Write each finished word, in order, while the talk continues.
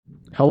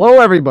Hello,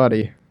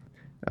 everybody.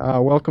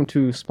 Welcome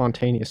to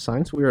Spontaneous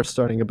Science. We are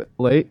starting a bit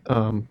late,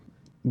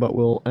 but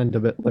we'll end a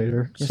bit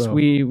later. Yes, So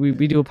we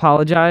do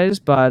apologize,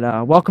 but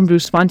welcome to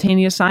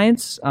Spontaneous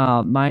Science.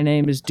 My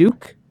name is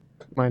Duke.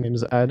 my name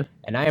is Ed.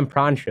 And I am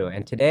Pranshu,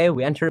 and today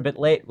we enter a bit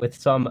late with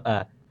some,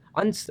 I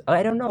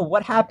don't know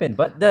what happened,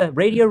 but the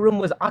radio room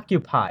was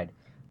occupied.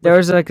 There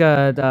was like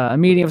a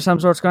meeting of some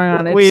sorts going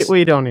on.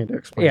 We don't need to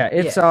explain. Yeah,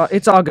 it's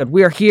all good.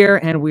 We are here,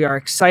 and we are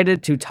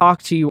excited to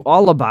talk to you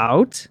all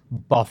about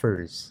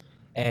Buffers.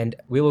 And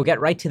we will get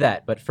right to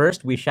that, but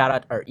first we shout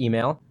out our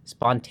email,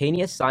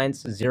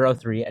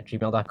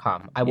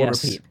 spontaneousscience03@gmail.com. I will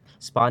Yes. repeat,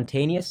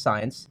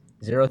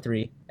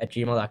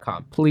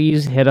 spontaneousscience03@gmail.com.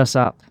 Please hit us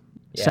up.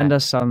 Yeah. Send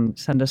us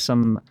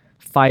some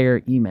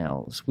fire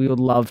emails. We would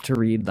love to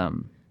read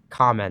them.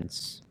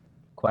 Comments,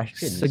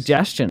 questions,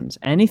 Suggestions,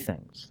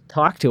 anything.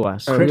 Talk to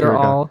us. Oh, We're dear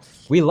God. all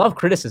We love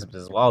criticisms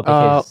as well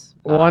because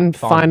One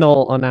fun.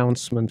 final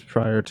announcement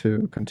prior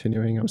to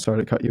continuing. I'm sorry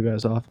to cut you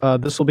guys off.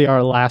 This will be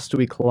our last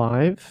week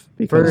live For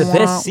because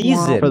this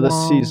season. for this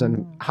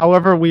season.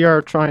 However, we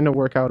are trying to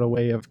work out a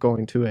way of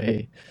going to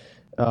a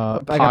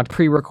like a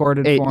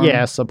pre-recorded form.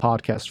 yes, a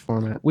podcast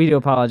format. We do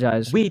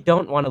apologize. We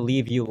don't want to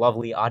leave you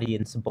lovely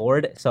audience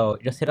bored, so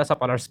just hit us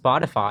up on our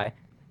Spotify,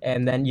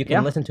 and then you can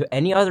Yeah. listen to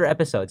any other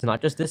episodes,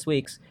 not just this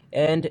week's,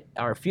 and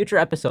our future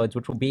episodes,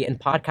 which will be in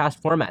podcast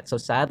format. So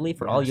sadly,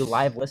 for all you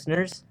live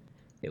listeners,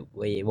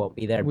 we won't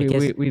be there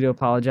because we do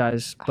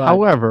apologize. But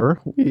However,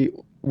 we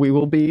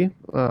will be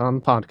on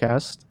the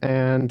podcast,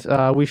 and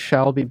we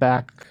shall be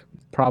back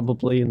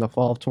probably in the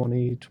fall of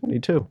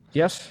 2022.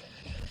 yes.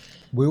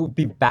 we will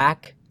be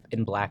back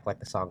in black, like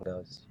the song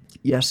goes.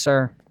 Yes,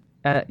 sir.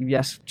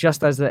 Yes,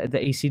 just as the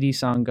ACD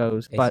song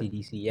goes. But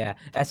AC/DC, yeah.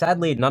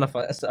 Sadly, none of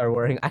us are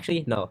wearing.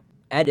 Actually, no.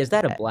 Ed, is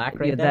that a black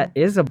right yeah, there? that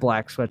is a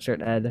black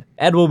sweatshirt, Ed.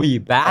 Ed will be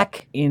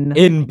back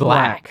In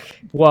black.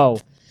 Whoa.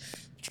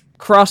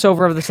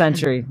 Crossover of the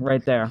century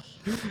right there.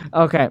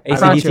 Okay.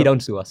 AC/DC,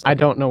 don't sue us. I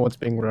don't know what's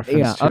being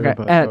referenced Yeah, here, okay.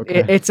 but Ed,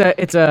 okay. it's a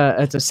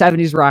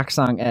 70s rock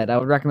song, Ed. I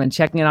would recommend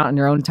checking it out in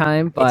your own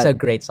time, It's but a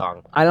great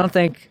song. I don't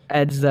think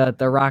Ed's the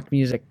rock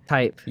music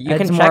type. You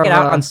Ed's can more check it of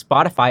out a- on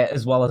Spotify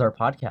as well as our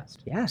podcast.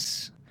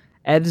 Yes.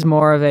 Ed's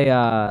more of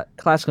a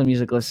classical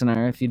music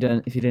listener. If you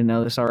didn't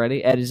know this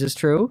already, Ed, is this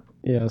true?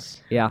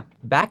 Yes. Yeah.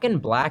 Back in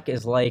Black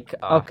is like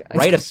Okay.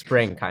 Rite of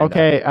Spring, kind of.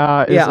 Okay.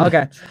 Yeah.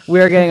 Okay. We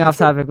are getting off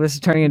topic. This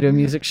is turning into a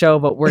music show,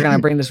 but we're gonna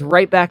bring this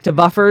right back to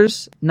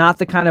buffers. Not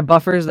the kind of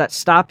buffers that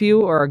stop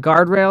you or are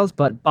guardrails,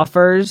 but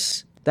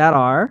buffers that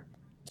are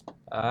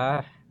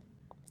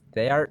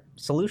They are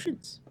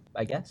solutions,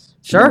 I guess.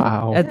 sure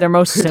Wow. at their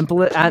most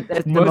simple at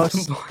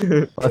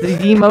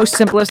the most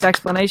simplest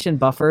explanation.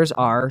 Buffers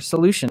are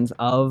solutions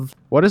of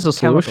What is a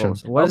solution?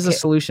 chemicals. What is a Okay.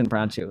 solution,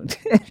 Pranchu?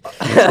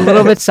 It's a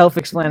little bit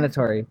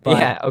self-explanatory. But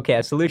Yeah, okay.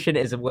 A solution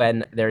is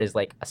when there is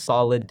like a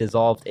solid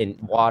dissolved in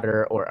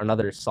water or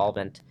another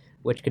solvent,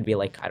 which could be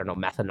like, I don't know,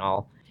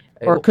 methanol.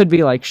 or it could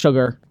be like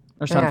sugar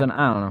or something.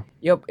 I don't know.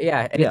 Yep,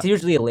 yeah, and it's Yeah.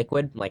 usually a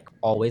liquid, like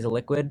always a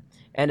liquid.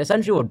 And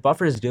essentially, what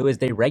buffers do is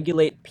they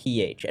regulate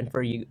pH. And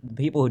for you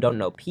people who don't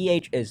know,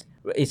 pH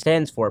it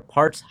stands for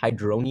parts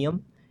hydronium,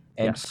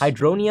 and Yes.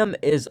 hydronium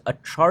is a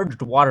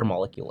charged water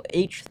molecule,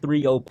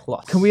 H3O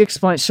plus. Can we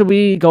explain? Should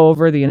we go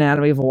over the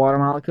anatomy of a water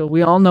molecule?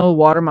 We all know a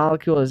water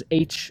molecule is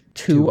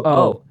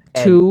H2O,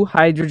 and- two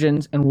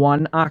hydrogens and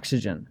one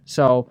oxygen.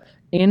 So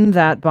in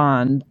that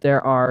bond,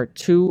 there are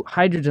two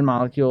hydrogen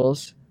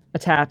molecules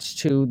attached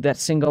to that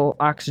single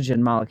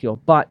oxygen molecule.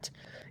 But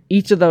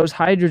each of those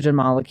hydrogen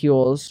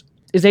molecules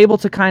is able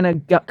to kind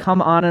of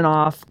come on and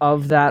off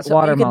of that So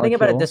water you can molecule. think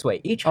about it this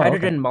way: each Oh, okay.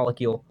 hydrogen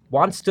molecule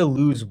wants to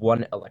lose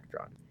one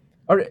electron,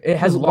 or it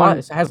has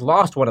One-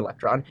 lost one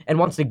electron and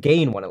wants to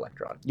gain one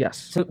electron. Yes.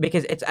 So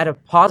because it's at a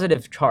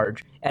positive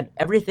charge, and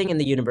everything in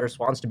the universe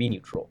wants to be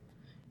neutral.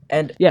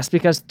 And Yes,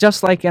 because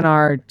just like in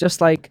our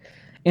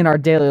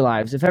daily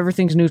lives, if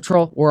everything's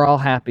neutral, we're all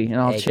happy and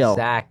all chill.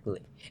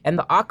 exactly, and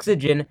the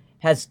oxygen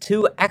has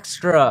two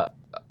extra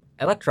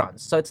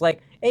electrons, so it's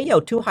like, hey yo,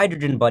 two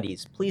hydrogen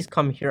buddies, please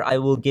come here. I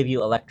will give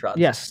you electrons.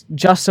 Yes,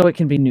 just so it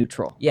can be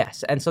neutral.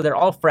 Yes, and so they're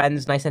all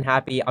friends, nice and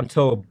happy,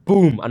 until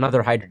boom,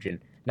 another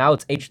hydrogen. Now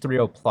it's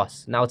H3O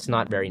plus. Now it's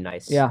not very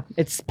nice. Yeah,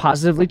 it's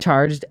positively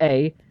charged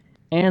A,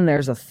 and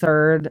there's a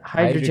third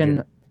hydrogen.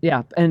 Hydrogen.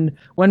 Yeah, and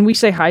when we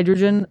say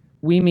hydrogen,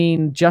 we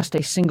mean just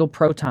a single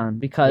proton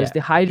because Yeah.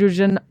 the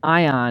hydrogen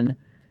ion,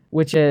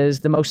 which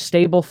is the most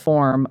stable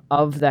form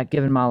of that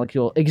given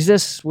molecule,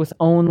 exists with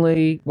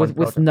only with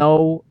proton.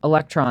 no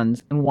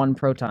electrons and one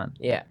proton.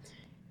 Yeah.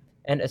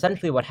 And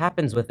essentially what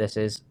happens with this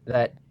is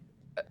that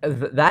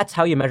that's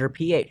how you measure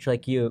pH.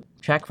 Like you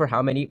check for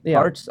how many Yeah.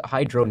 parts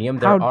hydronium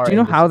there How are. do you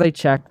know in this- how they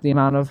check the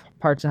amount of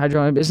parts in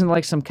hydronium? Isn't it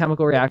like some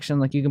chemical reaction?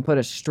 Like you can put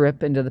a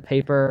strip into the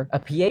paper. A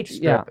pH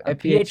strip. Yeah, a a pH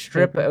pH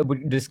strip strip.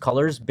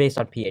 discolors based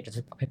on pH. It's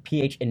a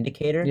pH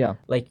indicator. Yeah.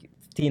 Like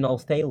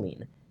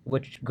phenolphthalein,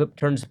 which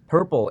turns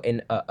purple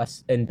in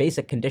in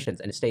basic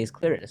conditions and it stays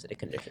clear in acidic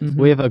conditions. Mhm.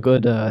 We have a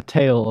good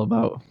tale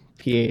about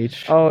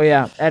pH. Oh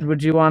yeah, Ed,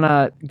 would you want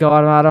to go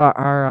out of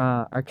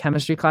our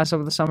chemistry class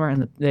over the summer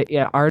and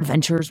our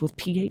adventures with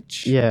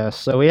pH? Yeah,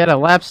 so we had a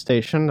lab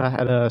station that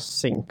had a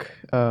sink.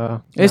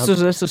 This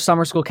was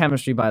summer school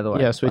chemistry, by the way.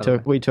 Yes, we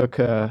took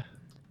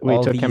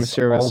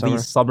chemistry over all summer.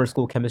 these summer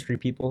school chemistry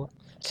people.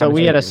 So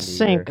we had a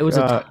Chemistry major. sink. It was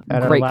a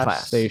at our great lab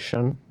class.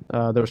 station.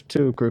 There was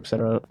 2 groups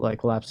at our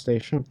lab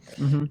station,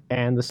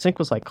 and the sink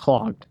was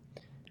clogged.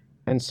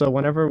 And so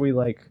whenever we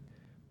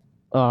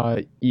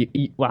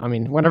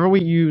whenever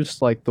we used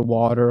the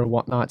water or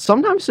whatnot,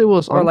 sometimes it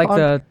was Or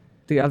unclogged.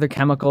 the other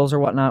chemicals or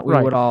whatnot, we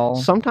Right. would all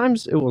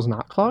Sometimes it was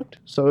not clogged,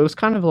 so it was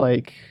kind of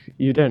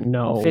you didn't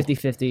know.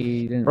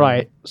 50-50. didn't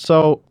Right.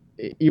 So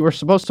you were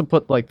supposed to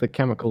put the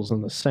chemicals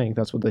in the sink.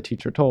 That's what the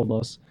teacher told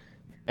us.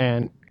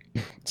 And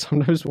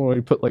sometimes when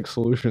we put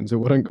solutions, it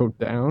wouldn't go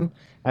down.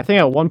 I think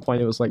at one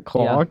point it was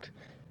clogged.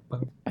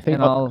 I think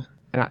And all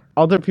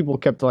other people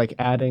kept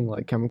adding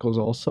chemicals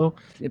also.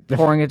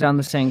 pouring it down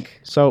the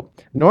sink. So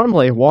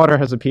normally water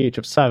has a pH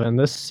of 7.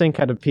 This sink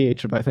had a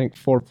pH of I think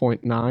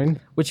 4.9.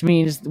 Which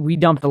means we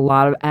dumped a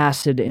lot of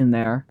acid in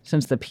there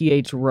since the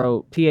pH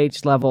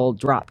level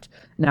dropped.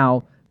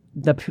 Now,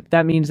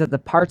 that means that the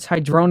parts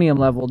hydronium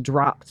level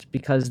dropped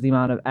because the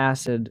amount of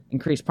acid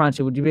increased.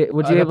 Prancha, would you be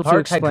able to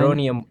parts explain?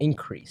 hydronium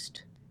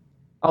increased.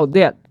 Oh,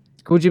 yeah.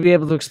 Would you be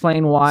able to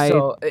explain why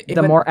So,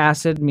 the more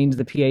acid means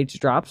the pH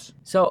drops?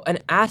 So an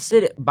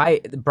acid,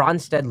 by the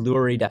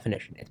Bronsted-Lowry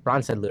definition,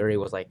 Bronsted-Lowry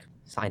was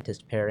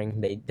scientist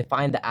pairing. They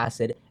defined the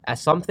acid as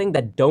something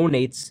that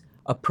donates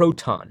a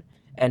proton,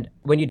 and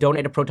when you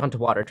donate a proton to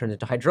water, it turns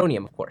into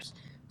hydronium, of course.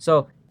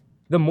 So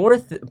the more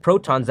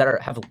protons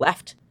that have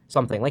left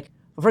something,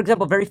 for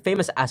example, very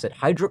famous acid,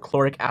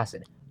 hydrochloric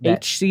acid,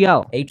 that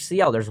HCl.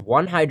 HCl. There's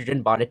one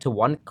hydrogen bonded to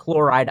one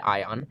chloride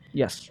ion,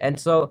 Yes. and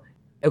so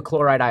a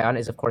chloride ion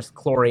is of course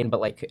chlorine, but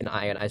in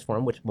ionized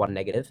form, which one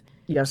negative.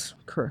 Yes,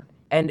 correct.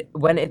 And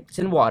when it's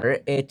in water,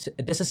 it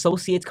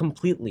disassociates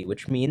completely,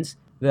 which means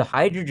the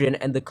hydrogen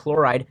and the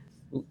chloride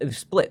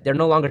split. They're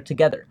no longer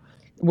together.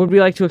 Would we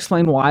like to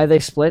explain why they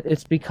split?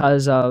 It's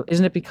because of,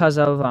 isn't it because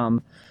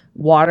of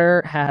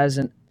water has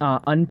an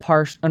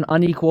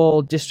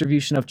unequal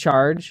distribution of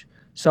charge?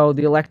 So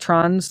the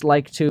electrons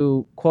like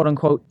to quote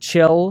unquote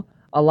chill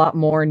a lot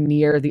more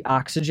near the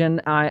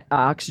oxygen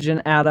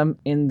atom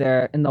in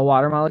the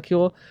water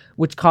molecule,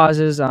 which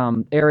causes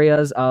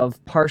areas of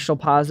partial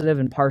positive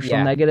and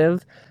partial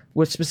negative,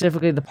 with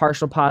specifically the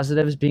partial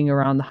positives being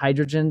around the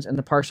hydrogens and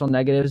the partial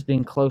negatives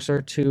being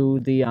closer to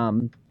the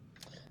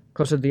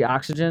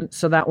oxygen,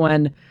 so that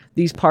when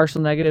these partial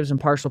negatives and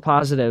partial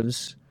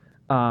positives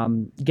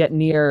get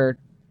near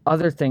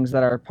other things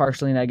that are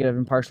partially negative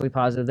and partially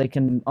positive, they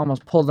can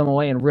almost pull them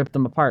away and rip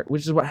them apart,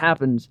 which is what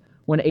happens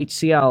when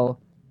HCl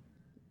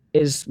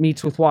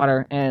meets with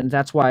water, and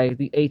that's why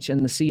the H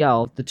and the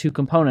Cl, the 2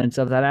 components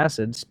of that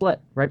acid,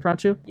 split. Right,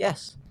 Pranchu?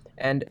 Yes.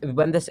 And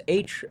when this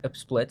H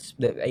splits,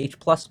 the H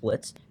plus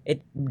splits,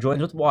 it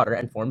joins with water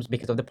and forms,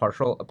 because of the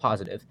partial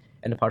positive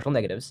and the partial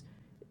negatives,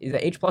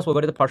 the H plus will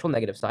go to the partial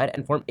negative side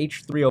and form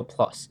H3O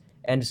plus.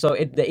 And so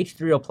the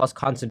H3O plus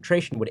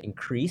concentration would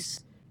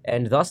increase,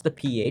 and thus the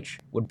pH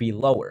would be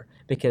lower,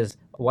 because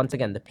once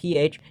again, the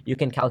pH you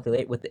can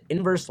calculate with the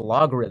inverse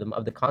logarithm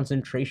of the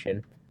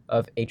concentration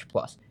of H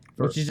plus.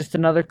 Which is just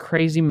another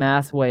crazy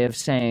math way of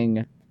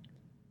saying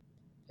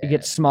it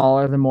gets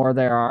smaller the more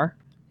there are.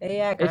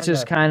 Yeah, It's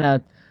just kind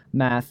of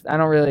math. I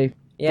don't really.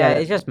 Yeah,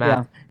 get it's just it.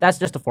 math. That's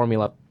just a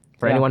formula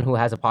for Yeah. anyone who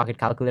has a pocket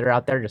calculator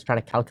out there, just trying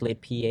to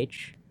calculate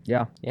pH.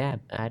 Yeah. Yeah,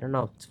 I don't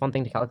know. It's a fun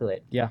thing to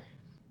calculate. Yeah.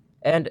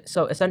 And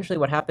so essentially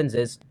what happens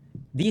is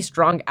these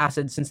strong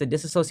acids, since they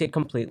dissociate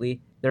completely,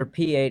 their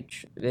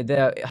pH,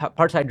 the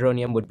parts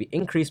hydronium would be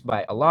increased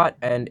by a lot,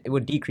 and it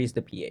would decrease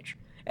the pH.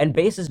 And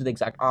bases do the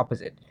exact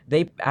opposite.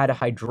 They add a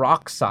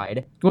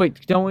hydroxide.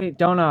 Wait,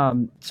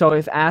 don't. So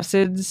if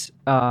acids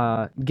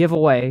give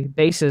away,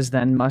 bases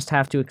then must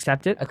have to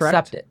accept it. Correct?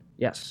 Accept it.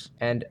 Yes.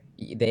 And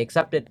they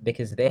accept it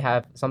because they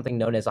have something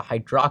known as a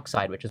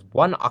hydroxide, which is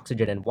one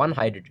oxygen and one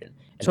hydrogen.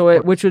 And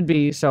So which would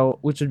be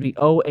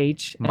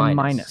OH and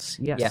minus.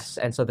 Yes. Yes,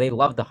 and so they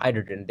love the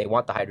hydrogen. They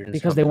want the hydrogen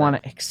Because they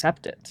want to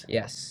accept it.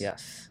 Yes.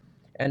 Yes.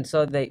 And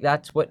so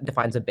that's what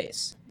defines a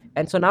base.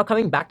 And so now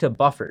coming back to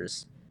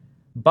buffers.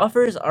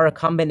 Buffers are a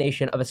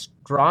combination of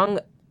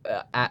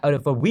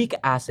a weak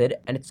acid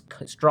and its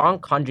strong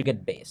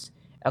conjugate base.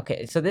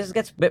 Okay, so this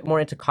gets a bit more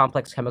into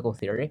complex chemical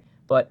theory,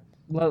 but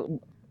Well,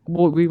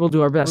 we will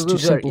do our best to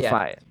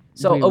simplify it.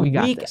 So We a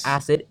got weak this.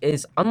 acid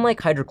is, unlike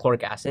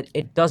hydrochloric acid,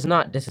 it does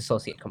not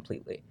dissociate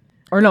completely.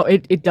 Or no,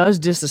 it does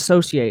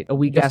disassociate. A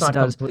weak acid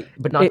does,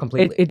 but not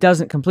completely. It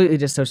doesn't completely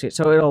dissociate.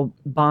 So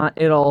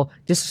it'll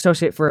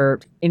disassociate for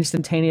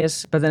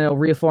instantaneous, but then it'll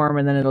reform,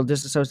 and then it'll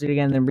disassociate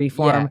again, then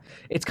reform. Yeah.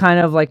 It's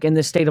kind of like in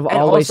this state of and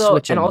always also,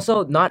 switching. And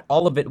also, not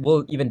all of it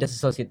will even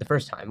dissociate the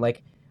first time.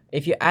 Like,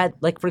 if you add,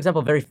 for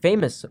example, a very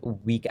famous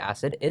weak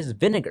acid is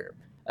vinegar,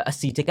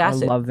 acetic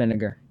acid. I love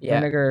vinegar. Yeah.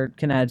 Vinegar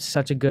can add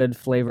such a good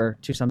flavor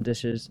to some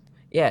dishes.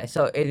 Yeah,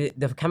 so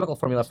the chemical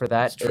formula for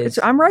that is...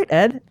 I'm right,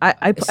 Ed.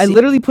 I See-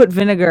 literally put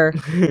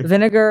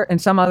vinegar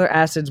and some other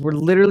acids were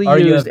literally Are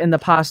you used in the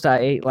pasta I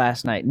ate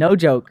last night. No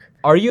joke.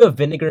 Are you a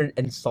vinegar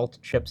and salt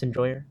chips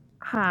enjoyer?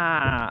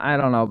 I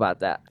don't know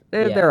about that.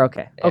 Yeah. They're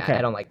okay. Yeah, Okay.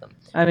 I don't like them.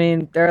 I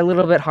mean, they're a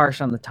little bit harsh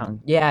on the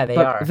tongue. Yeah, they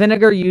But are.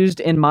 vinegar used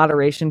in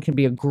moderation can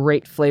be a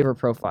great flavor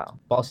profile.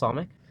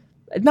 Balsamic?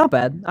 Not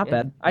bad. Not Yeah.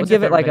 bad. I'd What's your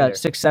give it favorite like a vinegar?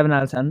 6, 7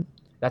 out of 10.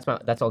 That's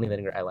the only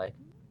vinegar I like.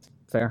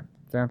 Fair.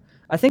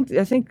 I think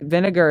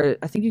vinegar.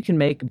 I think you can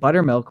make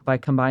buttermilk by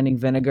combining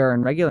vinegar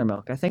and regular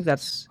milk. I think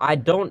that's. I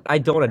don't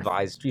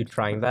advise you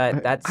trying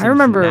that. That seems I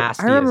remember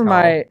nasty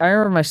as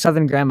hell. my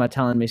southern grandma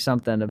telling me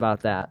something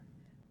about that.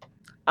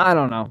 I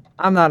don't know.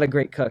 I'm not a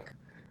great cook.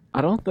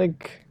 I don't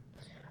think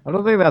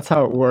that's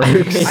how it works.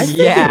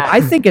 I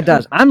think it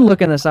does. I'm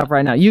looking this up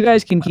right now. You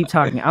guys can keep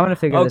talking. I want to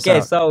figure this out.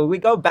 Okay, so we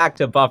go back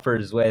to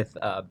buffers with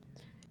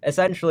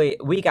essentially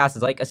weak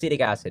acids like acetic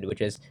acid,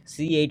 which is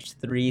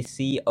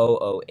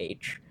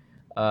CH3COOH.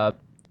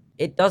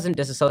 It doesn't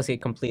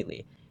dissociate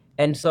completely.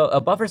 And so a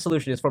buffer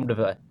solution is formed of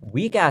a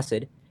weak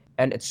acid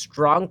and its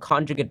strong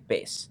conjugate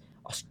base.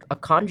 A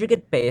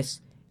conjugate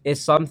base is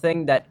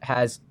something that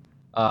has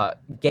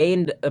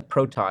gained a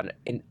proton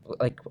in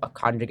like a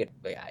conjugate.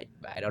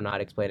 I don't know how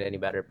to explain it any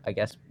better. I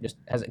guess just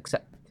has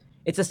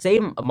it's the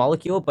same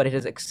molecule, but it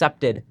has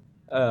accepted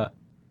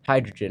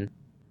hydrogen.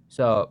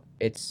 So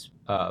it's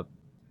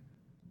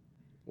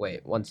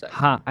wait 1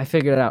 second. I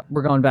figured it out.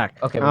 We're going back.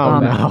 Okay, we're Oh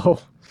going back. no.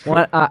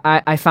 What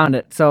I found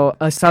it. So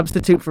a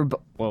substitute for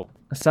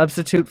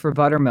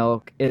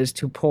buttermilk is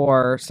to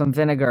pour some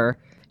vinegar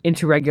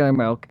into regular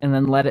milk and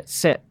then let it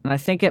sit. And I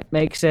think it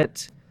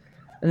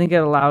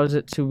allows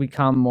it to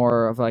become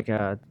more of like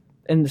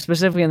and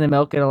specifically in the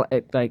milk,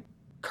 it like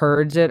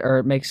curds it, or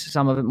it makes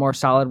some of it more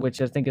solid,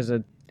 which I think is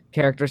a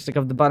characteristic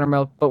of the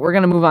buttermilk. But we're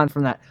gonna move on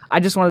from that. I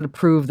just wanted to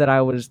prove that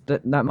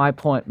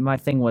my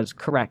thing was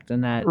correct,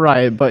 and that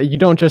Right, but you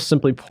don't just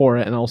simply pour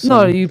it and also.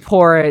 no, you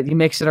pour it, you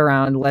mix it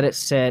around, let it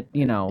sit.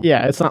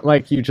 Yeah, it's not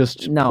like you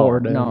just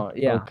poured it.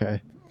 Yeah.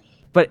 Okay.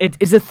 But it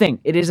is a thing.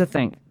 It is a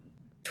thing.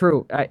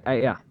 True. I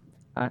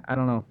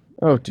don't know.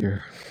 Oh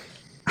dear.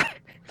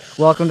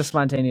 Welcome to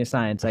spontaneous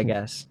science, I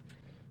guess.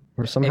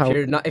 Or somehow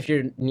If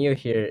you're new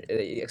here,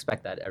 you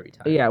expect that every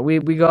time. Yeah, we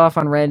go off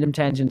on random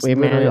tangents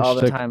literally all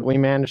the time. we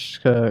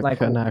managed to Like-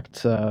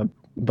 connect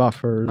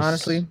buffers.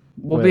 Honestly,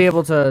 we'll with- be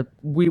able to.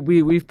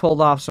 We've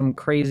pulled off some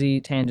crazy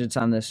tangents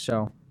on this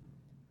show.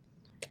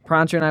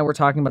 Prancher and I were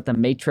talking about the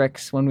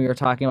Matrix when we were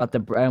talking about the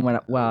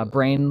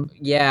brain.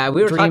 Yeah,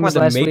 we were talking Dreams about the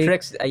last week.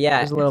 Matrix. It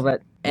Yeah, was a little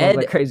bit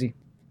Ed- crazy.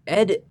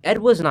 Ed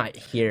was not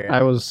here.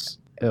 I was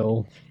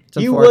ill. It's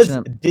He was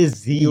unfortunate.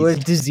 diseased. He was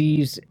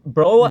diseased,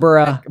 bro.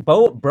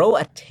 bruh. Bro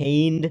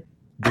attained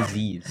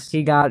disease.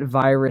 He got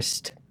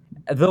virused.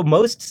 The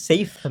most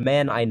safe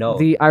man I know.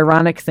 The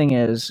ironic thing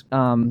is,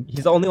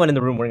 He's the only one in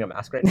the room wearing a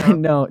mask right now.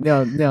 no.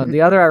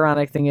 The other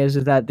ironic thing is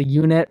that the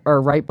unit,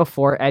 or right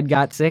before Ed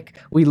got sick,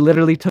 we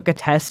literally took a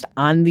test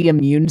on the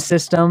immune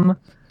system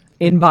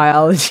in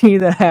biology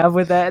that I have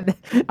with Ed.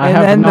 I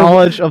have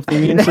knowledge of the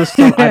immune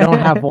system. I don't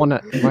have one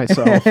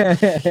myself.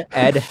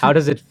 Ed, how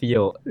does it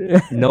feel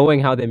knowing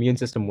how the immune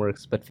system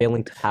works but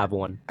failing to have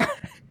one?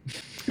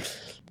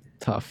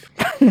 Tough.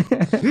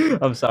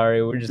 I'm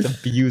sorry, we're just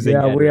abusing.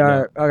 Yeah, Ed we right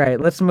are. Okay,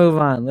 let's move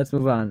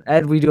on.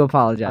 Ed, we do I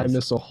apologize.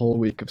 miss a whole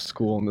week of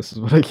school, and this is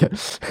what I get.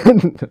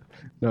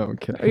 No, I'm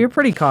kidding. You're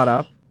pretty caught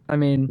up. I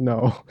mean,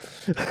 No.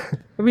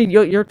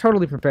 you're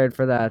totally prepared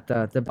for that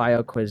the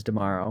bio quiz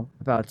tomorrow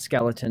about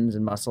skeletons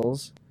and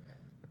muscles.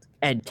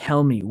 Ed,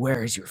 tell me,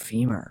 where is your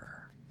femur?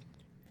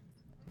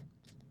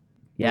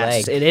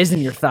 Yes, Leg. it is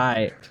in your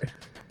thigh.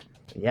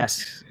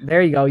 Yes,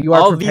 there you go. You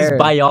are All prepared. these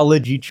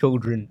biology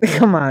children.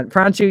 Come on,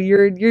 Pranchu,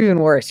 you're even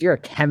worse. You're a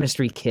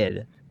chemistry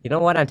kid. You know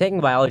what? I'm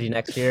taking biology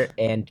next year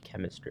and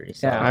chemistry.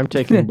 So Yeah. I'm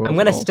taking both. I'm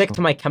gonna also. stick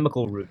to my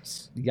chemical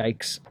roots.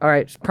 Yikes! All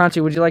right,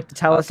 Pranchu, would you like to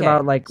tell us Okay,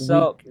 about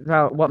so-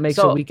 about what makes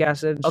a so- weak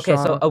acid? Okay,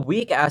 so strong? a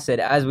weak acid,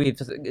 as we've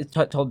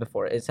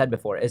said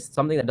before, is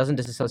something that doesn't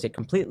dissociate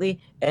completely.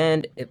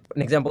 And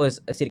an example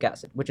is acetic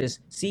acid, which is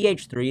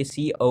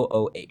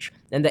CH3COOH,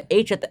 and the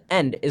H at the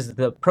end is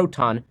the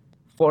proton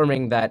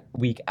forming that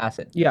weak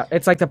acid. yeah,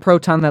 it's like the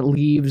proton that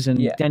leaves and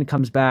Yeah. then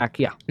comes back.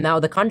 Yeah. Now,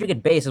 the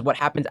conjugate base is what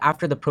happens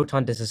after the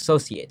proton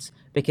disassociates,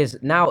 because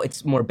now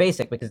it's more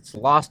basic because it's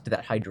lost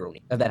that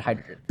hydrogen.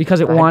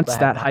 Because it The wants hyd-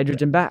 that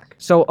hydrogen back.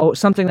 So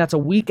something that's a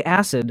weak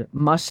acid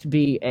must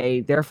be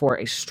therefore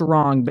a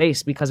strong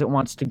base because it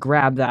wants to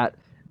grab that.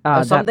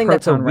 Something that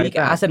that's a proton right weak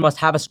back. acid must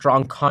have a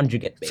strong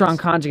conjugate base. Strong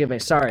conjugate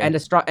base. Sorry. and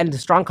the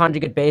strong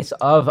conjugate base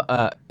of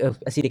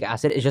acetic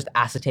acid is just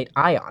acetate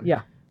ion.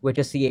 Yeah. Which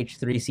is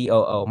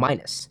CH3COO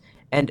minus.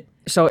 And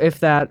so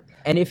if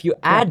if you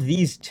add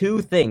these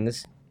two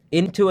things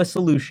into a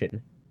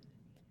solution,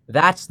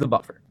 that's the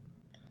buffer.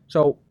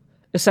 so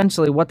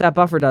essentially what that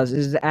buffer does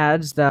is it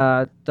adds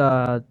the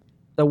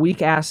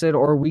weak acid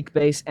or weak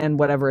base and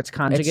whatever its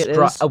conjugate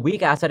is. A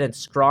weak acid and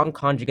strong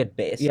conjugate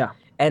base. Yeah.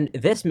 And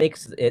this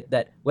makes it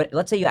that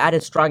let's say you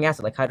added strong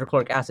acid like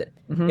hydrochloric acid,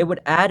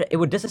 it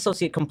would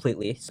disassociate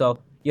completely. So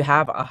you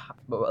have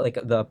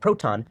the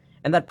proton,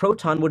 and that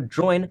proton would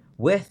join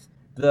with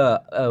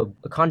the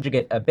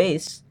conjugate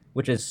base,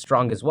 which is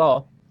strong as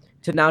well,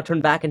 to now turn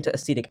back into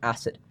acetic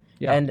acid.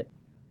 Yeah. And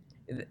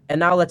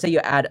now let's say you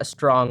add a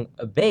strong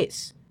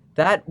base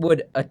that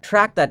would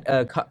attract that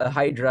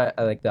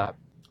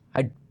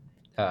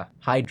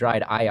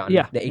hydride ion,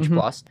 the H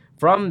plus,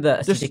 from the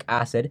acetic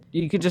acid.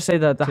 You could just say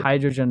the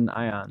hydrogen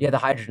ion. Yeah, the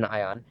hydrogen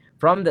ion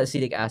from the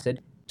acetic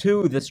acid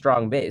to the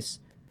strong base,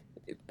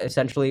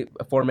 essentially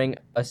forming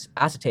a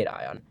acetate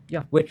ion.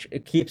 Yeah. Which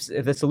keeps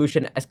the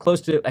solution as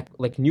close to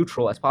like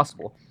neutral as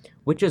possible.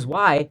 Which is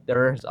why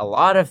there's a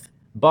lot of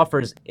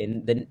buffers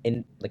in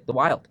the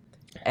wild.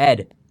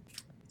 Ed,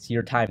 it's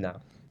your time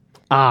now.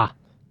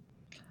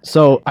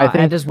 So I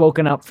think Ed has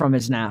woken up from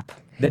his nap.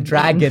 The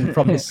dragon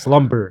from his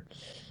slumber.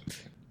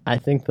 I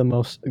think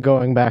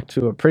going back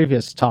to a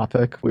previous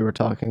topic we were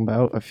talking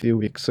about a few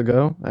weeks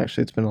ago.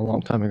 Actually, it's been a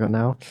long time ago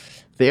now.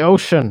 The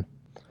ocean.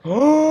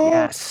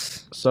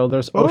 Yes. So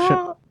there's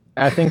ocean.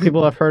 I think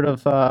people have heard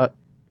of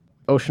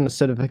ocean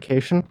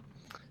acidification,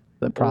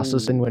 the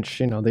process in which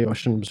the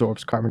ocean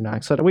absorbs carbon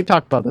dioxide. We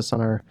talked about this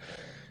on our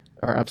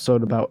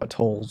episode about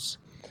atolls.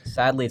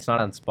 Sadly, it's not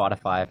on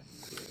Spotify.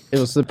 It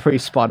was the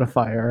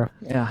pre-Spotify era.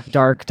 Yeah,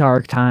 dark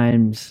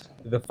times.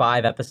 The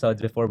 5 episodes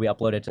before we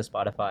upload it to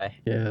Spotify.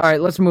 Yes. All right,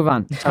 let's move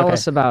on. Tell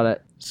us about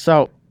it.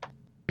 So,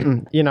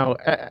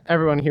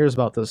 everyone hears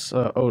about this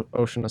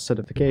ocean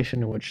acidification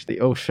in which the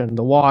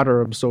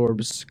water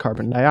absorbs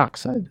carbon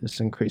dioxide. This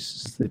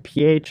increases the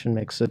pH and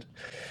makes it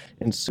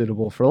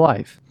unsuitable for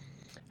life.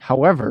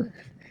 However,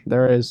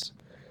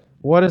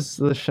 what is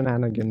the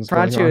shenanigans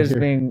going on Pranchu is here?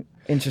 being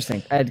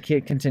interesting. Ed,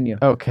 continue.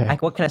 Okay.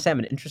 What can I say? I'm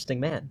an interesting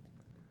man.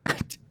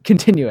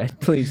 Continue, Ed.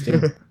 Please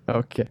do.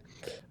 Okay.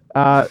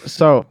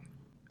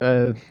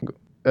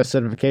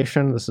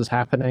 Acidification, this is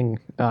happening,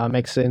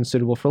 makes it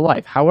unsuitable for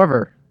life.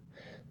 However,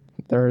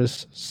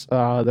 there's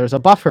a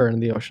buffer in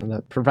the ocean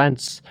that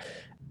prevents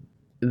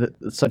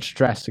such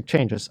drastic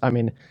changes. I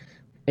mean,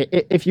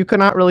 if you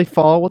cannot really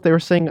follow what they were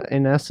saying,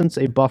 in essence,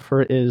 a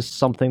buffer is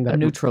something that A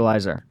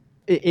neutralizer.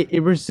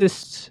 It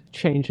resists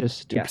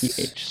changes to Yes.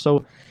 pH.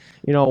 So,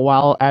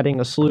 while adding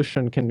a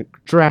solution can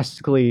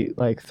drastically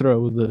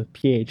throw the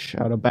pH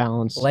out of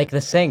balance. Like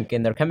the sink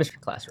in their chemistry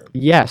classroom.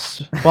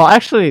 Yes. Well,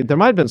 actually, there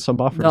might have been some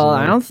buffers. No, in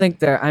there. I don't think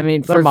there. I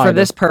mean, There might for have.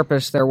 this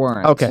purpose, there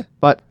weren't. Okay,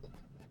 but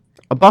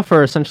a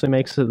buffer essentially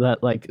makes it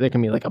that there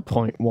can be a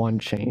 0.1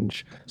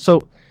 change.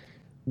 So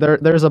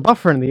there's a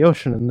buffer in the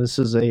ocean, and this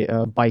is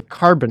a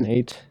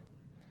bicarbonate,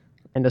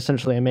 and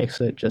essentially it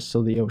makes it just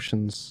so the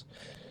oceans,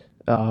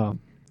 I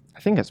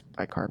think it's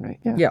bicarbonate.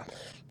 Yeah.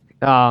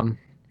 Yeah.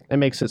 It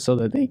makes it so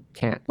that they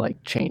can't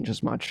change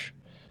as much,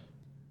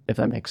 if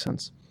that makes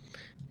sense.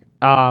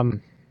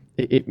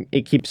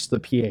 It keeps the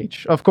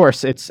pH. Of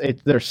course,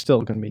 there's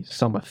still going to be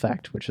some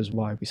effect, which is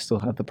why we still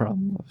have the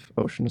problem of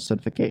ocean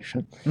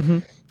acidification. Mm-hmm.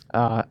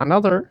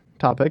 Another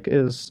topic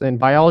is in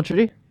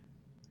biology,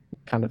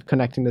 kind of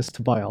connecting this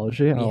to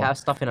biology. We have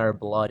stuff in our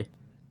blood.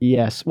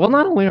 Yes. Well,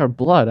 not only our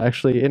blood,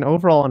 actually, in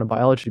a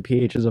biology,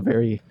 pH is a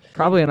very...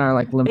 Probably in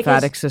our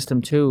lymphatic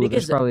system too. There's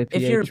Because probably a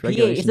if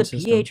regulation the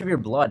system. pH of your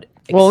blood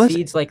Well,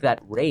 exceeds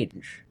that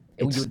range,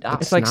 you would die.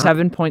 It's like not-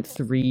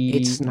 7.3.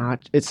 It's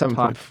not... It's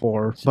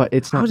 7.4, but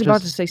it's not I was just...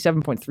 about to say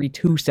 7.3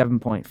 to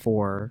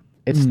 7.4.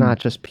 It's not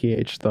just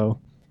pH, though.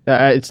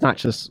 It's not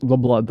just the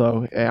blood,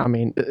 though. I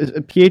mean,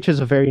 pH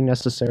is a very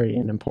necessary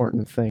and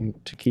important thing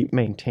to keep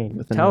maintained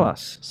within Tell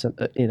us.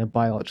 in a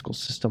biological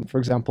system. For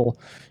example,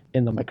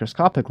 in the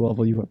microscopic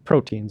level, you have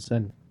proteins,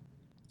 and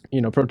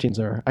proteins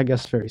are, I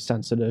guess, very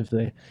sensitive.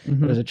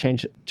 There's a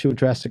change too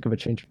drastic of a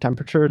change of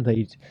temperature.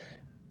 They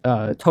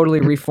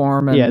Totally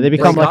reform. And they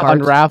become break apart.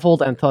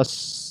 unraveled, and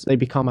thus they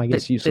become, I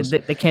guess, useless.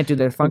 They can't do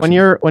their function.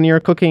 When you're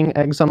cooking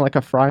eggs on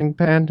a frying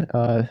pan,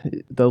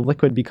 the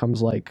liquid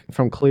becomes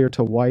from clear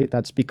to white.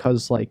 That's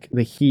because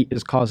the heat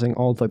is causing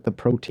all the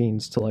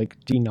proteins to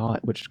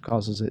denot, which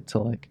causes it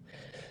to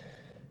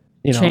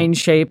change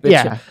shape.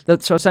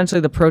 So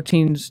essentially, the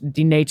proteins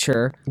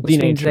denature,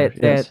 which means that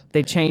yes.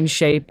 they change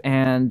shape,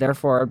 and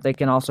therefore they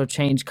can also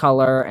change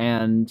color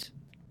and.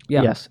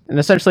 Yeah. Yes, and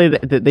essentially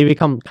they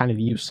become kind of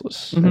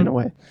useless in a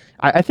way.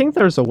 I think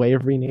there's a way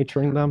of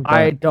renaturing them. But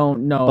I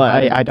don't know.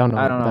 But I don't know.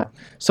 I don't know.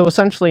 So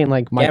essentially, in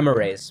Gamma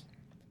rays.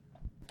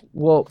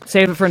 We'll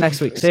save it for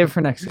next week.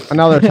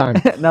 Another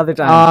time. Another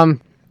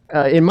time.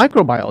 In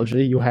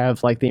microbiology, you have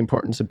the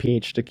importance of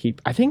pH to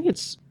keep. I think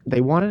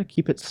they wanted to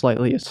keep it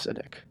slightly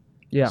acidic.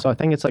 Yeah. So I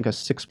think it's a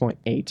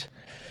 6.8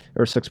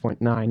 or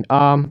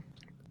 6.9.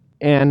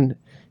 And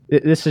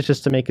this is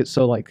just to make it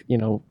so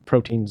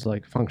proteins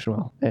function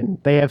well. And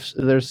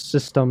there's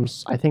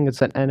systems. I think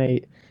it's an NA.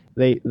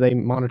 They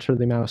monitor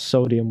the amount of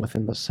sodium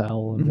within the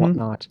cell and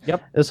whatnot.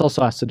 Yep. This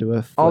also has to do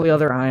with all the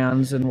other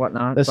ions and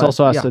whatnot. This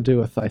also has to do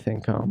with, I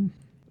think,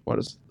 what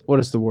is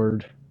the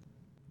word?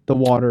 The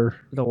water.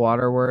 The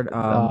water word.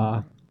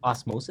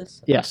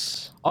 Osmosis?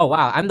 Yes. Oh,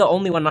 wow. I'm the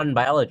only one not in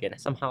biology, and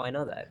somehow I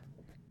know that.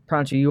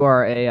 Prancha, you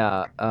are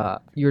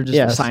you're just a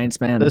Yes. science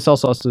man. This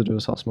also has to do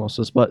with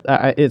osmosis, but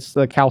it's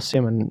the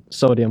calcium and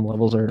sodium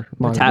levels are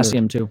monitored.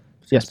 Potassium too.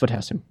 Yes,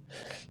 potassium.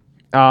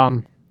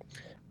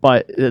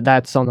 But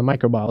that's on the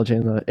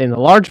microbiology. In the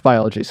large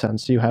biology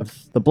sense, you have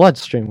the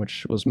bloodstream,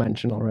 which was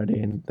mentioned already,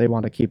 and they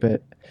want to keep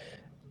it.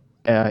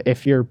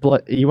 If your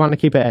blood, you want to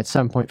keep it at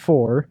 7.4.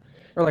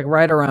 Or like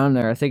right around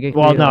there. I think it could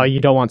Well, be no, like,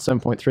 you don't want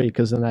 7.3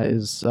 because then that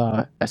is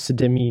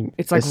acidemia.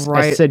 It's like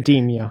right-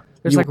 acidemia.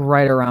 there's like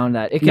right around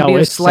that. It can No, be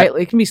it's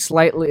slightly. It can be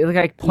slightly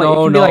like point, No,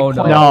 it can be no, like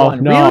no.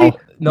 0.1. No. Really?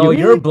 No, You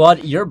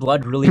your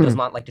blood really does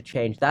not like to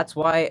change. That's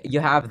why you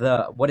have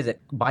the what is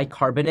it?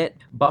 Bicarbonate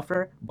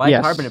buffer.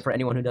 Bicarbonate, Yes. for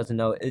anyone who doesn't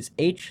know, is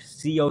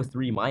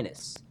HCO3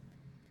 minus.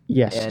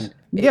 Yes. And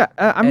Yeah.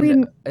 I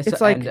mean,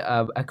 it's like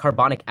a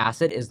carbonic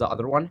acid is the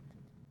other one.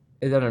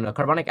 No.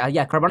 Carbonic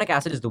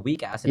acid is the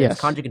weak acid. Yes. Its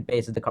conjugate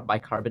base is the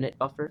bicarbonate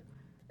buffer,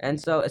 and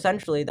so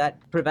essentially that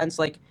prevents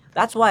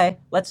that's why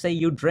let's say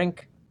you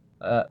drink.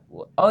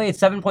 It's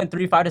 7.35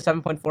 to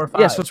 7.45.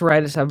 yes, what's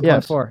right at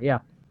 7.4. Yeah.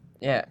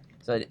 Yeah.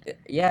 So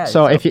yeah.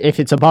 So if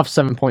it's above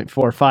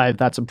 7.45,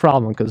 that's a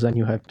problem because then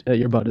you have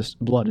your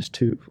blood is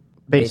too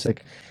basic.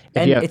 If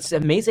And you have- it's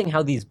amazing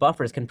how these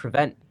buffers can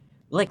prevent.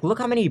 Look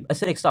how many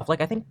acidic stuff.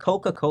 I think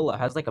Coca-Cola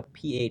has a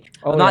pH.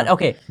 Oh, Not yeah.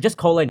 okay. Just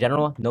cola in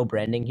general. No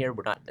branding here.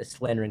 We're not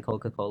slandering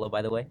Coca-Cola,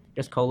 by the way.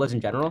 Just colas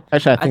in general.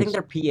 actually, I think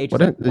their pH. is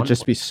wouldn't like it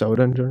just be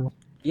soda in general?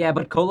 Yeah,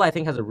 but cola I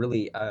think has a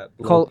really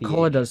low pH.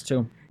 Cola does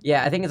too.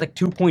 Yeah, I think it's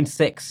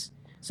 2.6.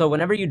 So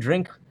whenever you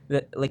drink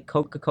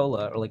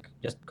Coca-Cola or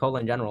just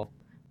cola in general,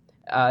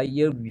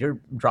 you're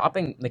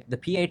dropping the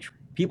pH.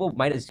 People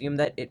might assume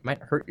that it might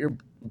hurt your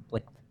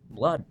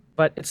blood.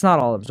 But it's not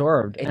all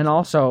absorbed, and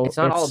also It's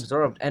not all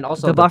absorbed, and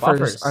also the the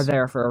buffers are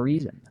there for a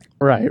reason.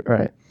 Right.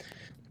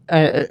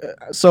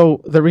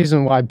 So the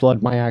reason why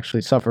blood might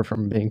actually suffer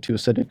from being too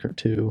acidic or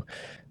too,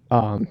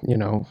 Oh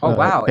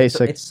wow!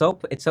 basic. It's so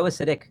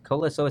acidic.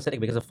 Cola is so acidic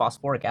because of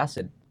phosphoric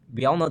acid.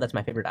 We all know that's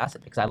my favorite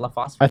acid because I love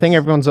phosphorus. I think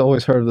everyone's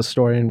always heard of the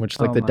story in which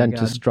Oh the my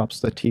dentist God. drops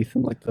the teeth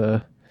in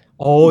the.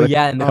 Oh the-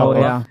 yeah, and the oh,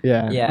 cola.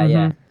 yeah. yeah.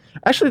 Yeah.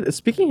 Actually,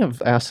 speaking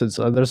of acids,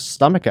 there's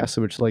stomach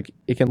acid, which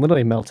it can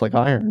literally melt like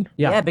iron.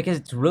 Yeah. Yeah, because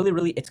it's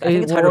really. I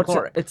think it's Well,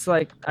 hydrochloric. It's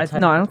like It's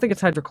no, I don't think it's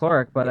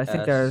hydrochloric, but I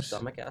think there's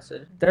stomach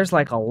acid.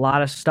 a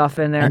lot of stuff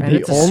in there, And and the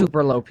it's a only-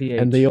 super low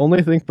pH. And the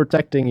only thing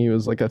protecting you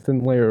is a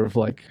thin layer of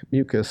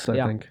mucus, I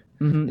Yeah. think.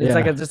 It's Yeah.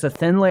 like just a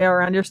thin layer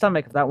around your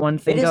stomach. If that one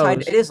thing It is.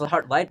 goes,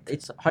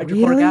 It's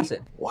hydrochloric Really?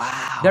 acid.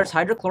 wow. There's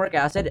hydrochloric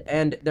acid,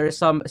 and there's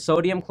some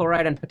sodium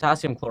chloride and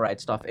potassium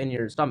chloride stuff in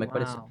your stomach,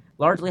 but it's Wow.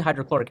 largely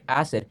hydrochloric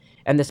acid.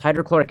 And this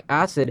hydrochloric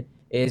acid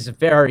is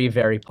very,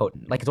 very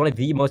potent.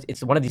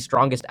 It's one of the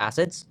strongest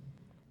acids.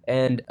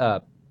 And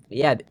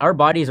yeah, our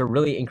bodies are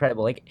really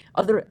incredible.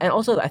 And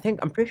also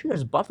I'm pretty sure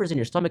there's buffers in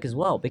your stomach as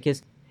well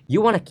because you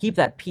want to keep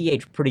that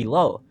pH pretty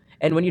low.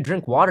 And when you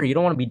drink water, you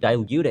don't want to be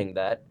diluting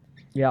that.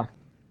 Yeah.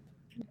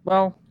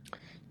 Well,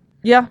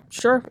 yeah,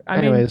 sure.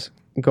 Anyways,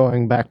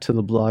 going back to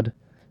the blood.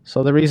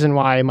 So the reason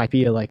why it might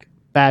be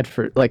bad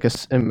for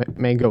it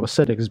may go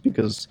acidic is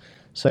because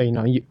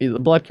the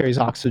blood carries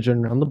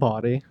oxygen around the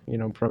body,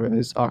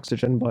 provides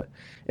oxygen, but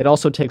it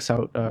also takes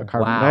out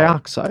carbon Wow.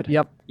 dioxide.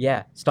 Yep.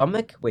 Yeah,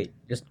 stomach. Wait,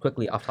 just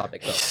quickly off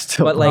topic though.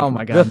 Still- But Oh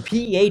my the God.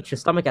 pH of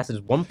stomach acid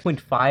is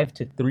 1.5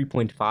 to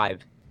 3.5.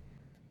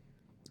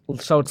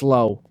 So it's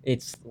low.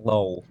 It's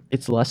low.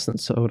 It's less than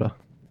soda.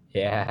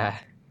 Yeah,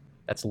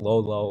 that's low.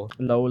 Low.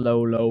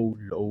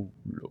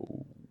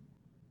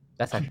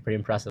 That's actually pretty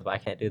impressive. I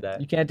can't do that.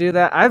 You can't do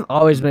that. I've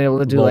always been able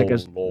to do low.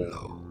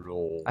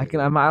 I can.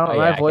 I don't. Oh, yeah,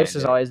 my I voice can't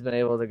has do it. always been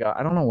able to go.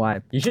 I don't know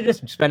why. You should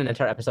just spend an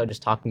entire episode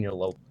just talking your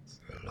low.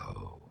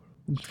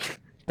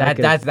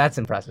 Okay. That's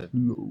impressive.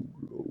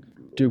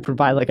 Do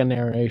provide a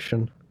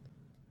narration.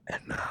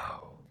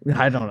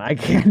 I don't. I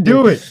can't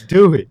do it.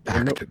 Do it.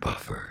 Back to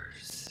buffers.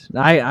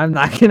 I'm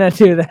not gonna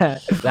do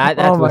that.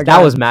 Oh my That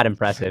God. was mad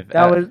impressive.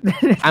 That was.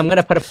 I'm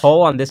gonna put a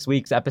poll on this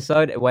week's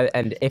episode,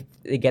 and if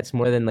it gets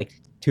more than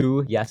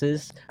 2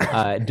 yeses,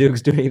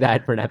 Duke's doing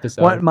that for an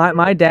episode. What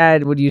my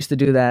dad would used to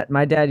do that.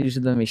 My dad used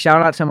to do me.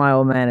 Shout out to my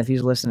old man if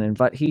he's listening.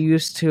 But he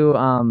used to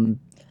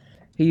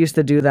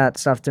do that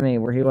stuff to me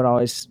where he would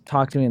always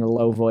talk to me in a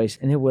low voice,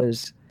 and it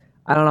was,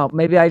 I don't know,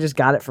 maybe I just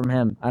got it from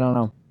him. I don't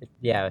know.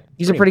 Yeah,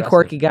 He's a pretty impressive.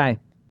 quirky guy.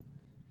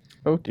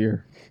 Oh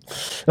dear.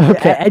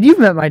 Okay. And you've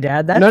met my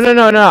dad. That's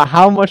No.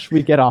 How much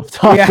we get off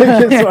topic?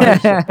 is what I'm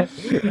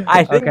saying.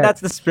 I think Okay. that's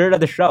the spirit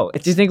of the show.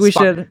 Do you think we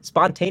should-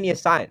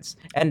 spontaneous science,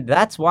 and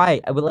that's why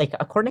I would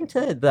according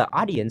to the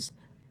audience,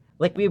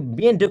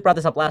 me and Duke brought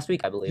this up last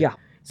week, I believe. Yeah.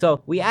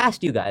 So we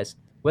asked you guys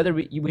whether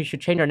we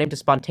should change our name to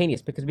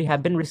spontaneous because we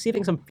have been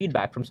receiving some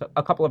feedback from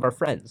a couple of our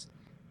friends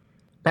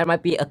that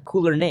might be a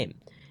cooler name,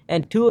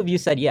 and 2 of you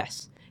said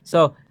yes.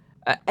 So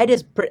Ed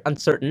is pretty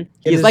uncertain.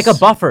 He's like a is-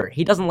 buffer.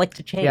 He doesn't like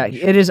to change. Yeah,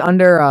 it is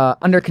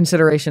under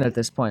consideration at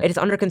this point. It is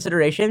under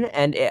consideration,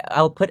 and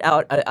I'll put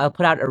out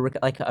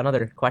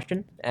another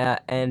question,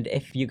 and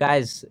if you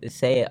guys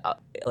say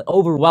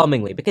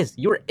overwhelmingly, because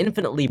you're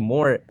infinitely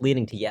more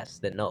leaning to yes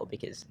than no,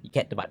 because you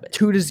can't divide by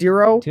 2 to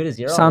 0. 2 to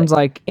 0. Sounds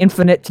like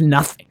infinite to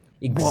nothing.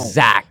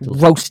 Exactly.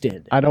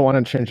 Roasted. I don't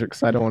want to change it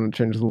because I don't want to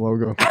change the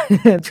logo.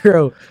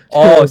 True.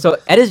 Oh, so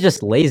Ed is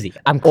just lazy.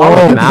 I'm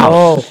calling him out.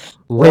 Oh,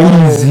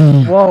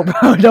 Lazy. whoa,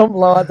 bro! Don't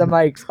blow out the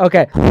mics.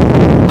 Okay.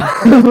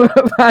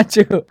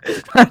 Pranchu.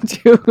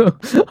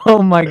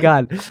 Oh my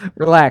God.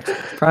 Relax.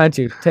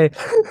 Pranchu.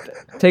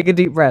 Take a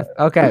deep breath.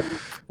 Okay.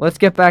 Let's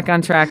get back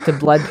on track to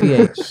blood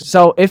pH.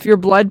 So if your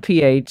blood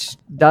pH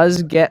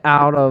does get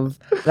out of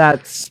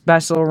that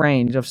special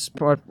range of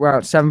we're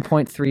at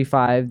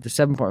 7.35 to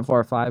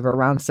 7.45 or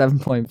around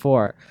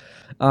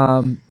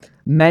 7.4,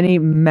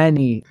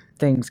 many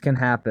things can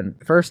happen.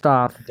 First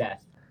off,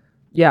 Death.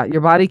 yeah,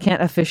 your body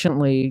can't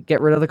efficiently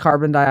get rid of the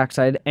carbon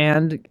dioxide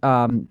and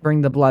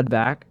bring the blood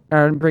back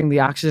or bring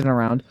the oxygen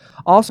around.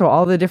 Also,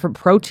 all the different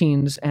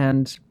proteins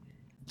and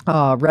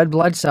red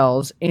blood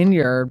cells in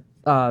your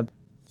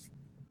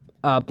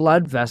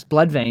blood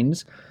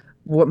veins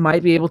what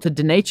might be able to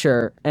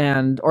denature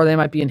or they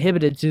might be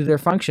inhibited to their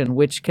function,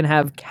 which can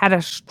have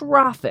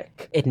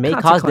catastrophic It may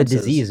cause the consequences.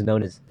 disease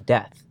known as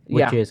death,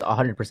 which is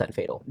 100%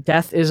 fatal.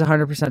 Death is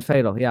 100%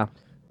 fatal, yeah.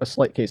 A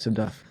slight case of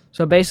death.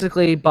 So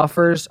basically,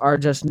 buffers are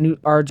just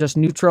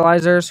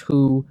neutralizers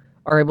who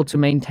are able to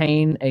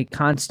maintain a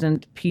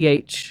constant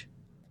pH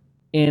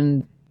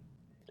in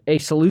a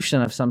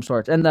solution of some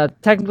sort. And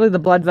technically, the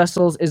blood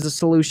vessels is a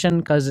solution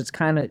because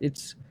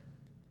it's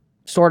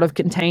sort of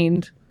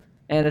contained,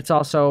 and it's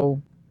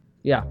also,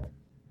 yeah.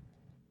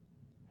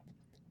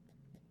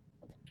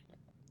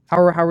 How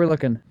are we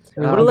looking?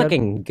 We're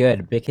looking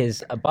good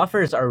because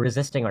buffers are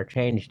resisting our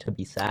change to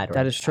be sad.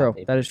 That is true.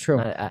 That is true.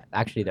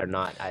 Actually, they're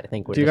not. I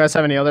think we're Do you guys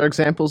have any other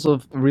examples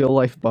of real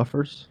life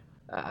buffers?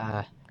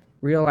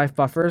 Real life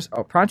buffers.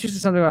 Oh, Pranchu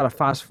said something about a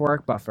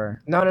phosphoric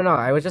buffer. No.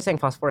 I was just saying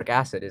phosphoric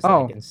acid is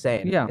like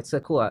insane. Yeah. It's a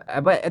cool.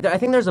 But I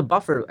think there's a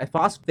buffer, a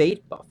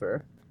phosphate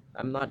buffer.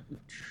 I'm not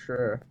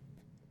sure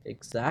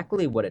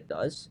exactly what it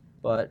does,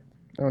 but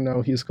Oh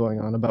no, he's going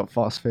on about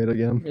phosphate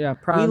again. Yeah,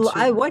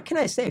 Pranchu. what can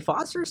I say?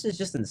 Phosphorus is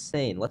just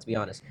insane. Let's be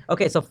honest.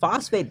 Okay, so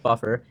phosphate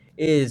buffer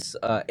is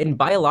in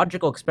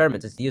biological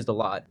experiments. It's used a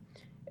lot,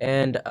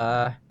 and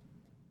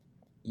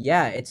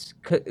yeah, it's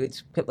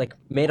like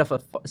made of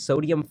a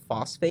sodium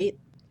phosphate,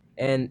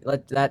 and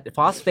that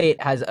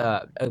phosphate has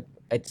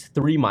it's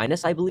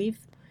 3-, I believe,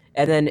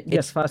 and then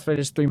Yes, phosphate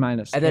is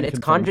 3-. and then its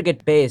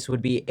conjugate base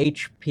would be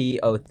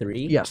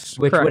HPO3. Yes,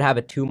 which correct. would have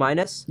a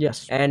 2-.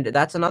 Yes. And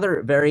that's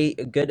another very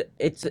good.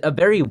 It's a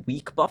very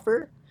weak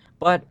buffer,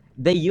 but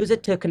they use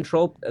it to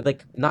control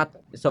like not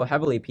so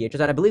heavily pHs,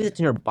 and I believe it's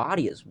in your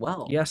body as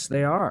well. Yes,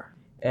 they are.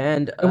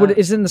 And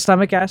Is it in the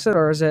stomach acid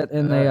or is it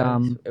in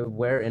the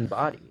where in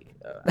body?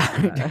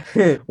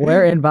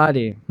 where in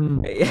body?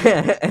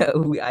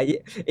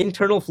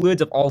 Internal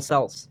fluids of all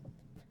cells,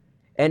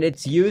 and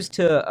it's used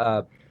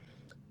to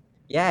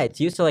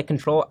like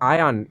control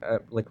ion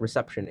like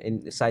reception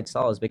inside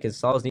cells because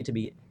cells need to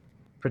be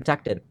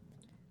protected.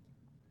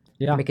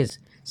 Yeah. Because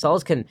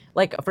cells can,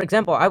 like, for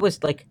example, I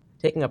was like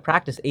taking a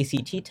practice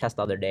ACT test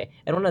the other day,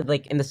 and one of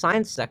like in the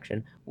science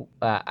section,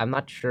 I'm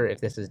not sure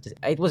if this is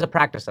it was a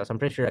practice test. I'm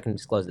pretty sure I can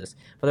disclose this,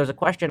 but there's a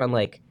question on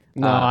like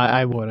No,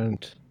 I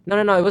wouldn't. No,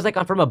 it was like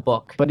from a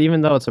book. But even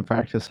though it's a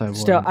practice, I would.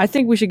 Still, I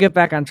think we should get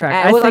back on track.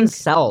 And it I was think on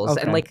cells,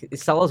 okay. and like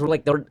cells were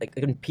like they were like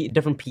in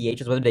different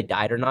pHs, whether they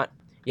died or not.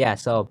 Yeah,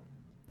 so.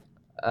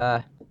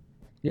 Yeah,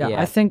 Yeah.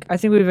 I think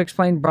we've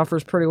explained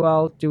buffers pretty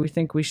well. Do we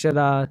think we should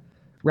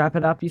wrap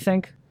it up? You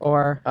think,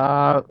 or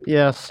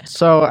Yes.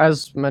 So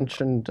as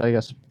mentioned, I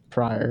guess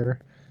prior,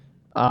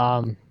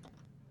 so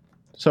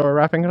we're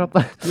wrapping it up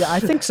then? yeah, I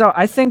think so.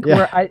 I think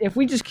Yeah. if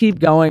we just keep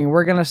going,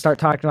 we're gonna start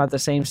talking about the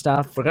same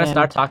stuff. We're gonna and-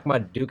 start talking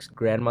about Duke's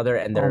grandmother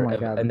and their Oh my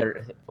God. and their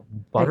come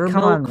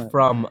buttermilk on.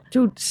 from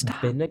Dude,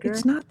 stop! vinegar.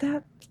 It's not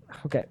that.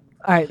 Okay.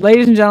 All right,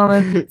 ladies and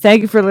gentlemen,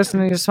 thank you for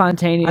listening to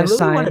Spontaneous I really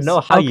Science. want to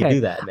know how you Okay.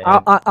 do that, man.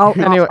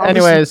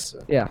 Anyways,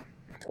 yeah.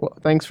 well,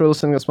 thanks for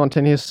listening to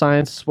Spontaneous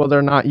Science. Whether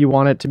or not you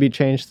want it to be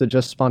changed to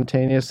just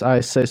spontaneous,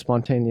 I say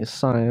Spontaneous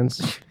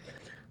Science.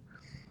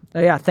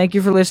 Yeah, thank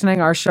you for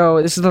listening. Our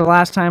show, this is the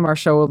last time our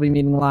show will be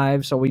meeting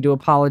live, so we do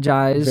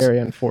apologize. Very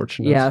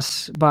unfortunate.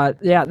 Yes, but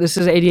yeah, this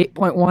is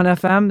 88.1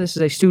 FM. This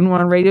is a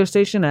student-run radio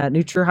station at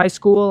New Trier High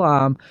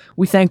School.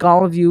 We thank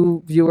all of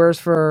you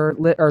viewers or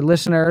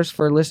listeners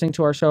for listening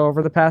to our show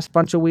over the past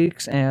bunch of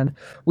weeks, and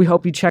we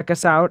hope you check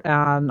us out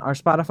on our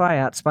Spotify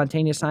at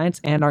Spontaneous Science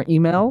and our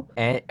email.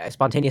 And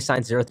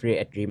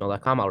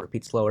spontaneousscience03@gmail.com. I'll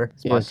repeat slower.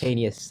 Yes.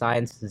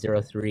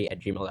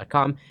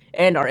 Spontaneousscience03@gmail.com.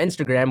 And our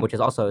Instagram, which is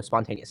also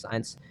Spontaneous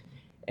Science.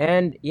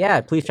 And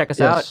yeah, please check us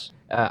Yes.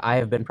 out. I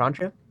have been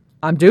Pranchu,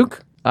 I'm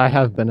Duke. I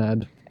have been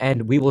Ed.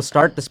 and we will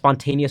start the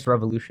spontaneous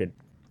revolution.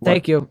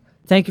 Thank you.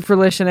 Thank you for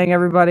listening,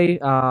 everybody.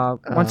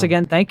 Once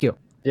again, thank you.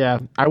 Yeah,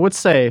 I would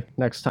say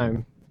next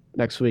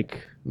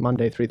week,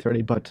 Monday,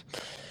 3:30. But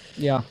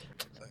Yeah.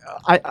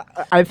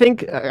 I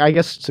think I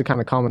guess to kind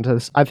of comment to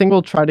this, I think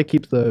we'll try to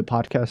keep the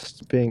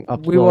podcast being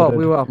uploaded. We will.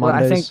 Well,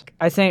 Mondays.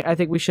 I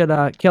think we should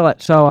kill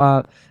it.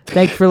 So,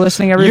 thank you for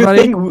listening,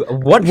 everybody. You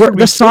think what should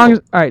we the songs?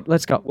 kill? All right,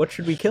 let's go. What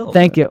should we kill?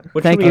 Thank you.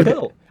 What Thank should you. we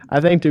kill? I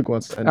think Duke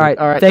wants to end All right. it.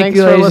 All right. Thank Thanks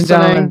you, for ladies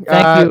and listening. gentlemen.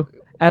 Thank you.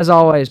 As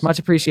always, much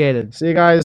appreciated. See you guys.